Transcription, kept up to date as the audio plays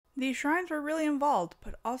These shrines were really involved,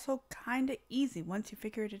 but also kinda easy once you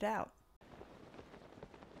figured it out.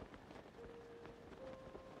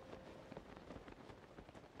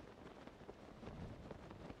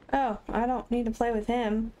 Oh, I don't need to play with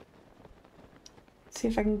him. See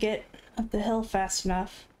if I can get up the hill fast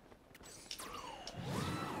enough.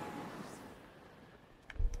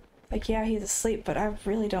 Like, yeah, he's asleep, but I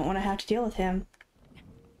really don't want to have to deal with him.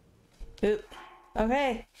 Oop.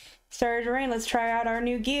 Okay. Started to rain. Let's try out our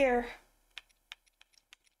new gear.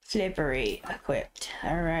 Slippery. Equipped.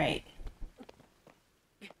 Alright.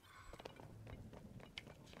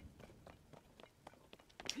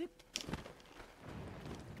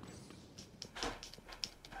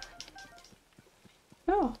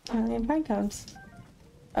 Oh, alien pine cones.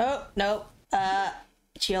 Oh, nope.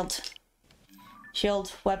 Shield.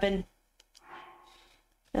 Shield, weapon.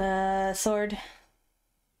 Sword.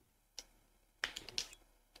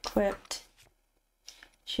 Equipped.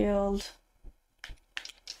 Shield.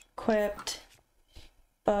 Equipped.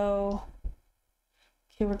 Bow.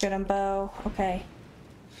 Okay, we're good on bow. Okay.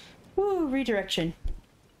 Woo, redirection.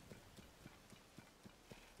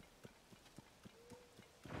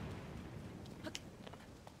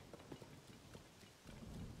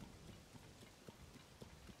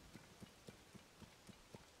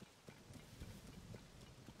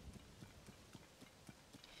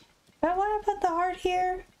 But why I put the heart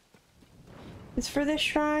here? It's for this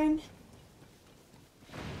shrine.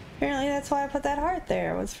 Apparently that's why I put that heart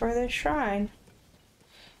there, was for this shrine.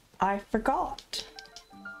 I forgot.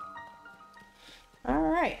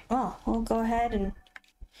 Alright, well, we'll go ahead and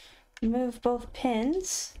remove both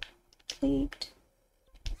pins. Delete.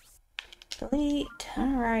 Delete.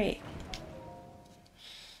 Alright.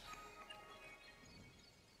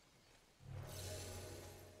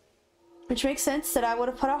 Which makes sense that I would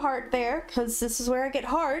have put a heart there, because this is where I get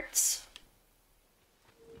hearts.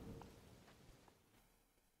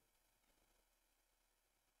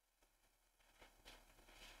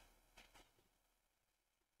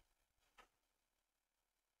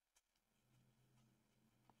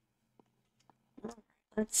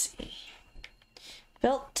 Let's see.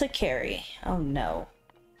 Built to carry. Oh no.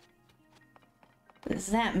 What does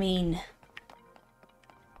that mean?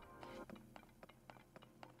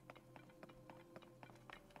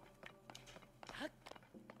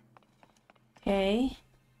 Okay.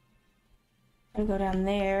 I'll go down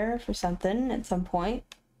there for something at some point.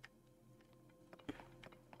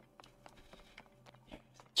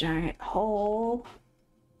 Giant hole.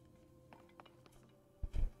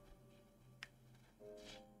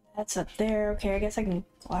 That's up there. Okay, I guess I can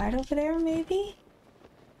glide over there, maybe?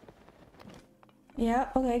 Yeah,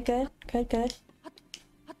 okay, good. Good, good.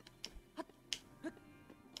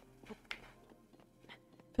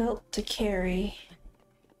 Built to carry.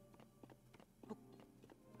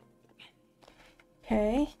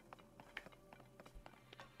 Okay.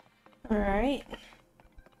 Alright.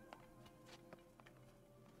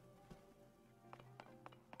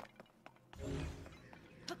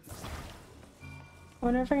 I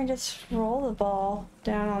wonder if I can just roll the ball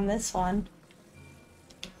down on this one.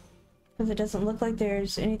 Because it doesn't look like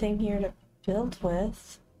there's anything here to build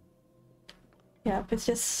with. Yep, it's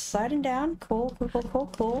just sliding down. Cool, cool, cool, cool,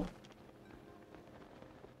 cool.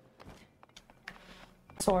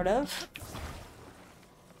 Sort of.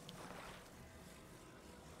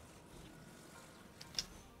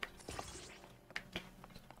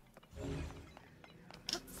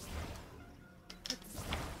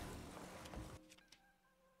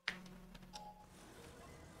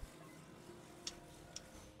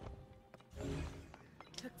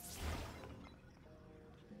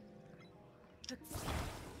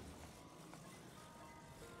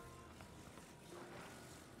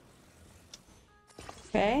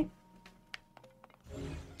 Okay.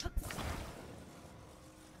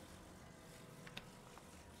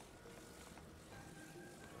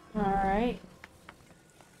 All right.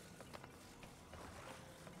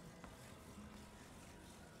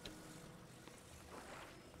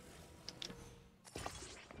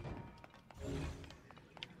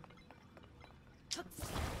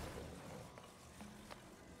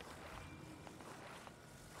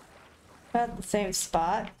 At the same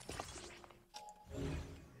spot.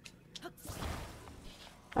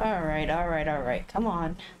 Alright, alright, alright. Come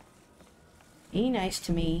on. Be nice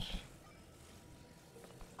to me.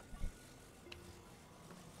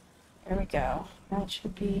 There we go. That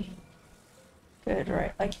should be good,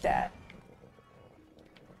 right? Like that.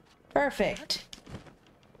 Perfect.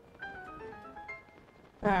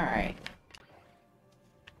 Alright.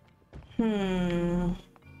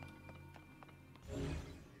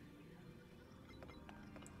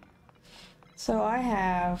 So I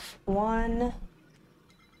have one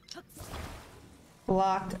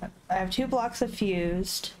block. I have 2 blocks of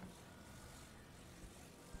fused.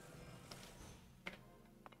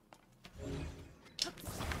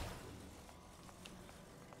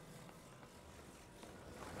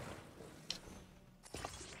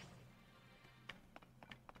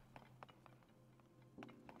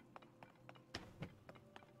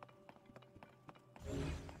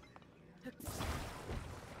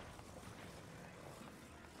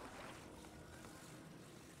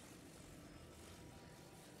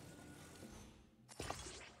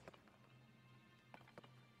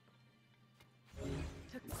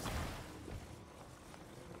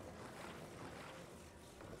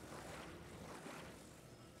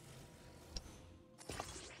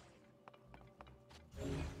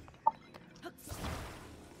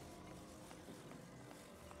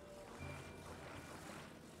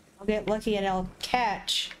 I'll get lucky and I'll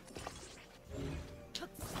catch.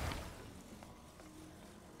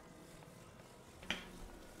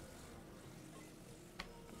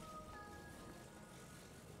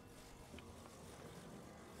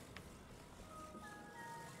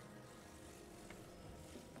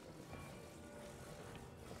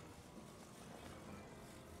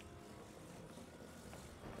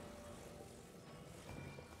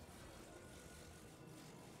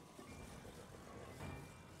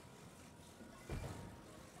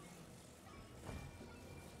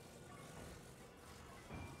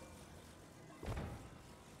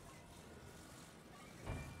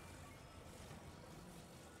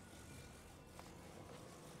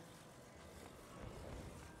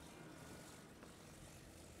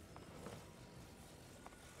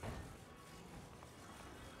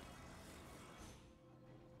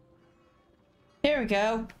 There we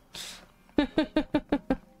go.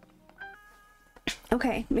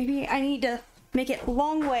 Okay, maybe I need to make it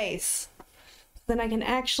long ways. Then I can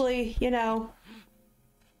actually, you know...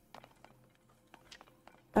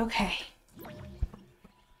 Okay.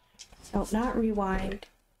 So, not rewind.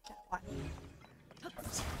 That one.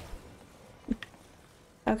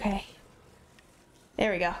 Okay.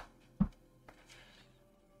 There we go.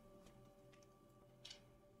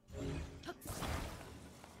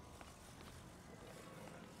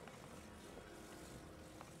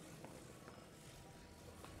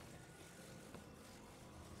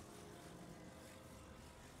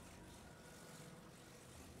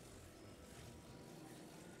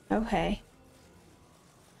 Okay.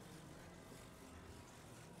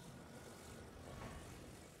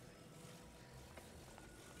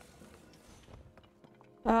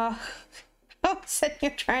 I'm sitting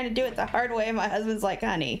here trying to do it the hard way, and my husband's like,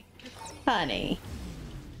 honey. Honey.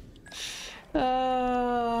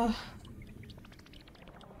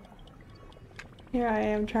 Here I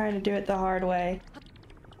am trying to do it the hard way.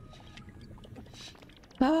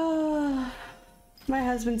 My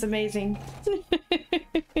husband's amazing.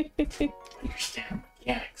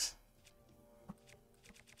 Yes.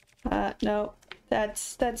 No.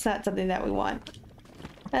 That's not something that we want.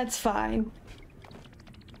 That's fine.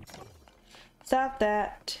 Stop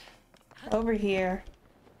that. Over here.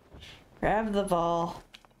 Grab the ball.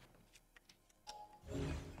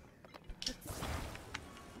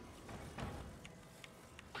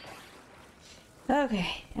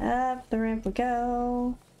 Okay, up the ramp we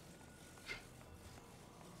go.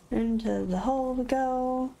 Into the hole we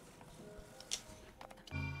go.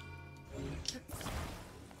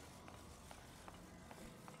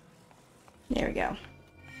 There we go.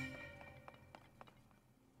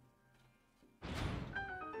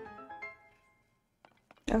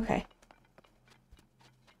 Okay.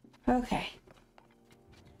 Okay.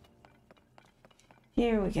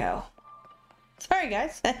 Here we go. Sorry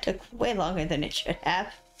guys, that took way longer than it should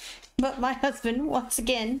have. But my husband, once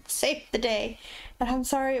again, saved the day. And I'm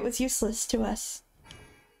sorry it was useless to us.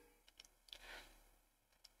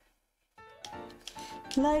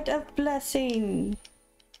 Light of blessing.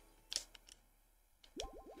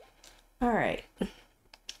 Alright.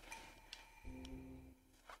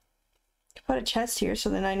 Put a chest here so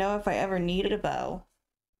then I know if I ever needed a bow.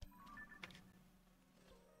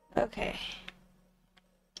 Okay.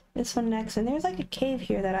 This one next, and there's like a cave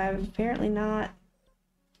here that I've apparently not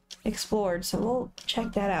explored, so we'll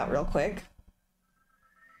check that out real quick.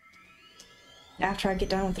 After I get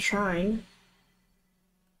done with the shrine.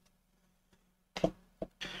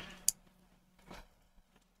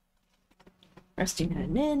 Resting at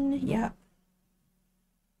an inn, yep.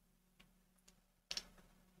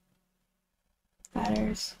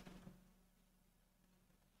 Ladders.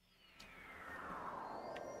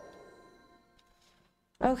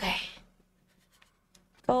 Okay.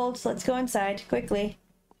 Gold, let's go inside, quickly.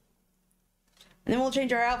 And then we'll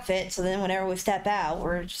change our outfit, so then whenever we step out,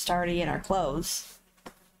 we're just already in our clothes.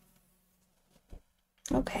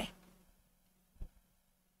 Okay.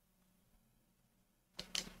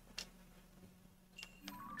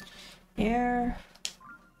 Air.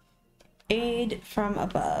 Aid from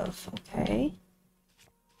above. Okay.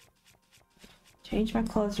 Change my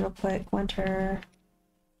clothes real quick. Winter.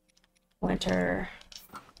 Winter.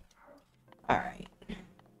 Alright.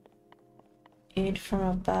 Aid from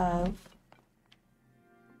above.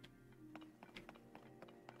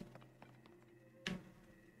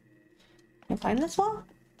 Can I climb this wall?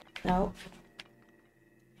 Nope.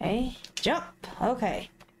 Okay. Jump! Okay.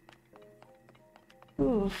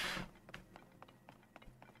 Oof.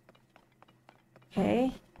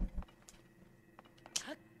 Okay.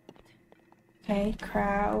 Okay,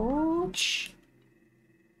 crouch.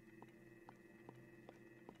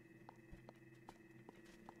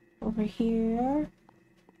 Over here.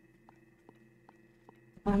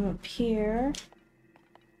 I'm up here.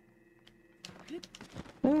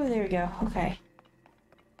 Ooh, there we go. Okay.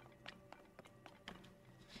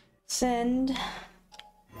 Send.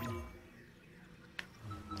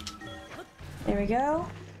 There we go.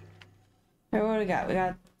 Alright, what do we got? We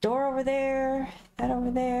got door over there, that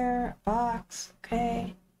over there, box,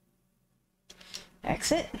 okay.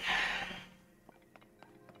 Exit.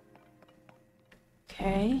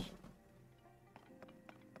 Okay.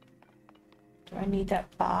 Do I need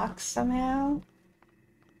that box somehow?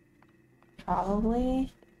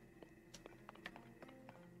 Probably.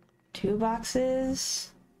 2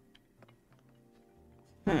 boxes.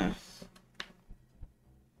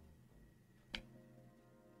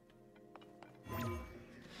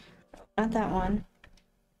 Not that one.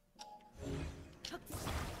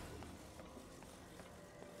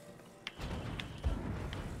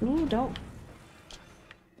 Ooh, don't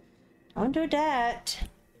do that.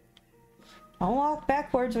 Don't walk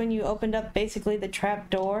backwards when you opened up basically the trap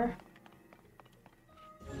door.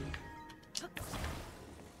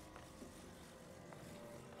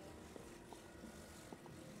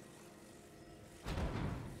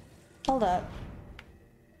 Hold up.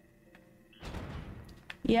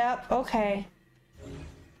 Yep, okay.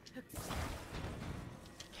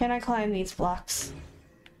 Can I climb these blocks?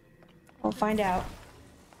 We'll find out.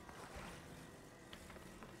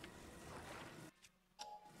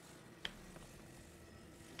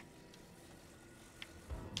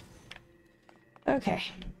 Okay.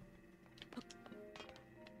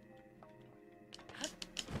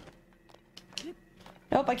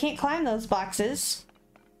 Nope, I can't climb those boxes.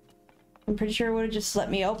 I'm pretty sure it would have just let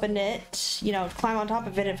me open it, you know, climb on top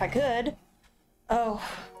of it if I could. Oh,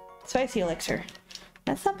 spicy elixir.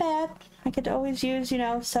 That's not bad. I could always use, you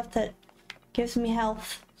know, stuff that gives me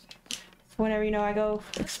health. Whenever, you know, I go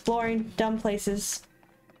exploring dumb places.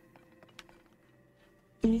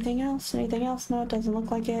 Anything else? Anything else? No, it doesn't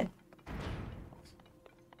look like it.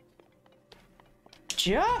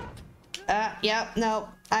 Jump! Yep, no.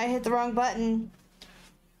 I hit the wrong button.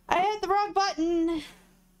 I hit the wrong button!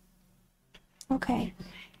 Okay.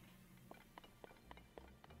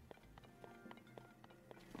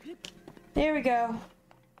 There we go.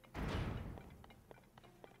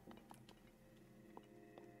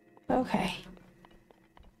 Okay.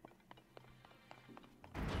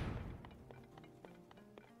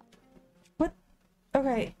 What?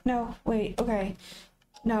 Okay, no, wait, okay.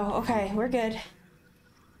 No, okay, we're good.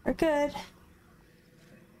 We're good.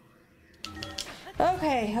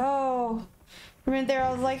 Okay, oh. For a minute there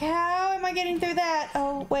I was like, how am I getting through that?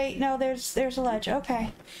 Oh, wait, no, there's a ledge.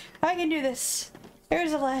 Okay. I can do this.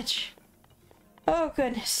 There's a ledge. Oh,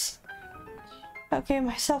 goodness. Okay,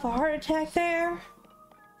 myself a heart attack there.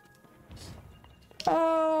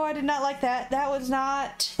 Oh, I did not like that. That was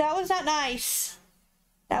not nice.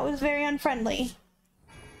 That was very unfriendly.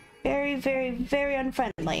 Very, very, very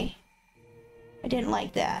unfriendly. I didn't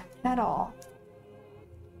like that at all.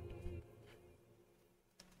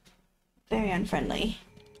 Very unfriendly.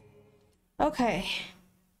 Okay.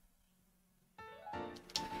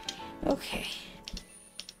 Okay.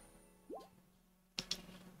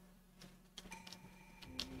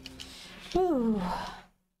 Ooh.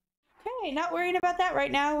 Okay, not worrying about that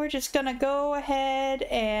right now. We're just gonna go ahead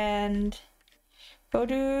and go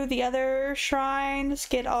do the other shrines,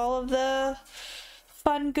 get all of the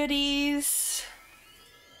fun goodies.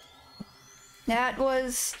 That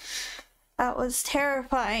was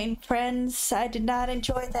terrifying, friends. I did not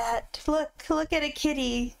enjoy that. Look at a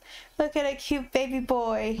kitty. Look at a cute baby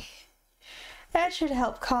boy. That should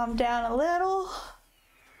help calm down a little.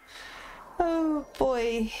 Oh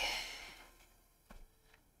boy.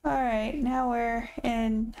 Alright, now we're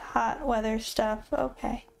in hot weather stuff.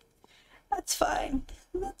 Okay. That's fine.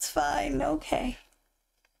 That's fine. Okay.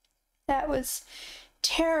 That was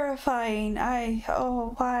terrifying.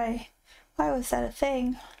 Oh, why? Why was that a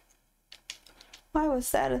thing? Why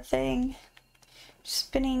was that a thing?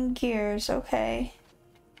 Spinning gears, okay.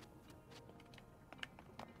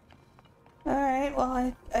 Alright,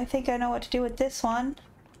 well, I think I know what to do with this one.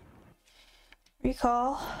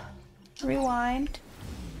 Recall. Rewind.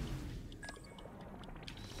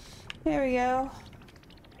 There we go.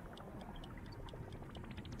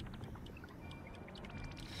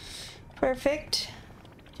 Perfect.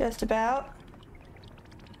 Just about.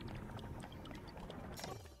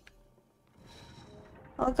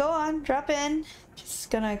 Well, go on, drop in.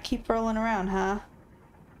 Just gonna keep rolling around, huh?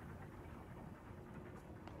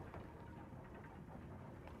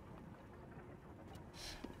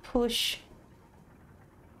 Push.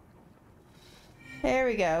 There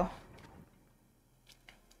we go.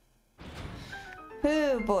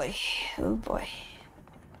 Oh boy. Oh boy.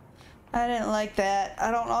 I didn't like that.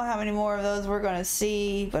 I don't know how many more of those we're gonna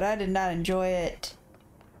see, but I did not enjoy it.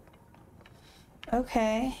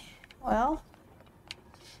 Okay. Well,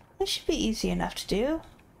 this should be easy enough to do.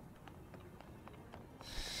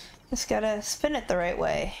 Just gotta spin it the right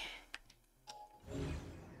way.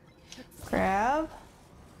 Grab.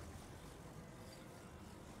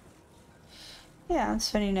 Yeah, I'm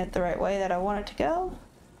spinning it the right way that I want it to go.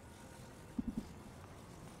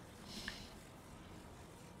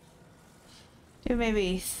 Do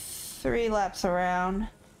maybe 3 laps around,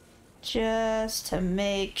 just to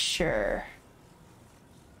make sure.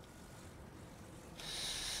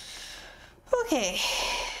 Okay.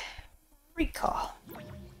 Recall.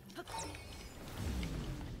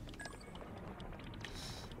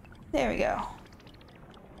 There we go.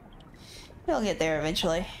 We'll get there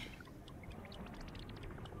eventually.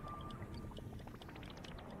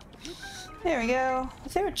 There we go.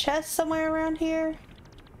 Is there a chest somewhere around here?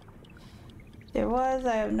 There was.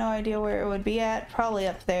 I have no idea where it would be at. Probably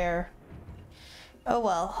up there. Oh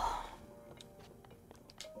well.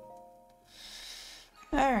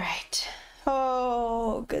 Alright.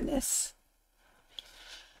 Oh, goodness.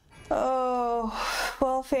 Oh,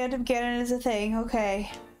 well, Phantom Cannon is a thing.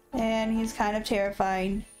 Okay. And he's kind of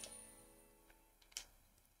terrifying.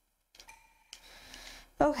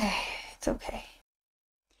 Okay. It's okay.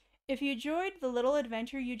 If you enjoyed the little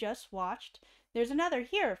adventure you just watched, there's another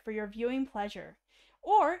here for your viewing pleasure.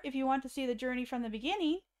 Or if you want to see the journey from the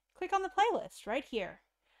beginning, click on the playlist right here.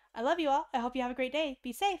 I love you all. I hope you have a great day.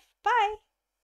 Be safe. Bye!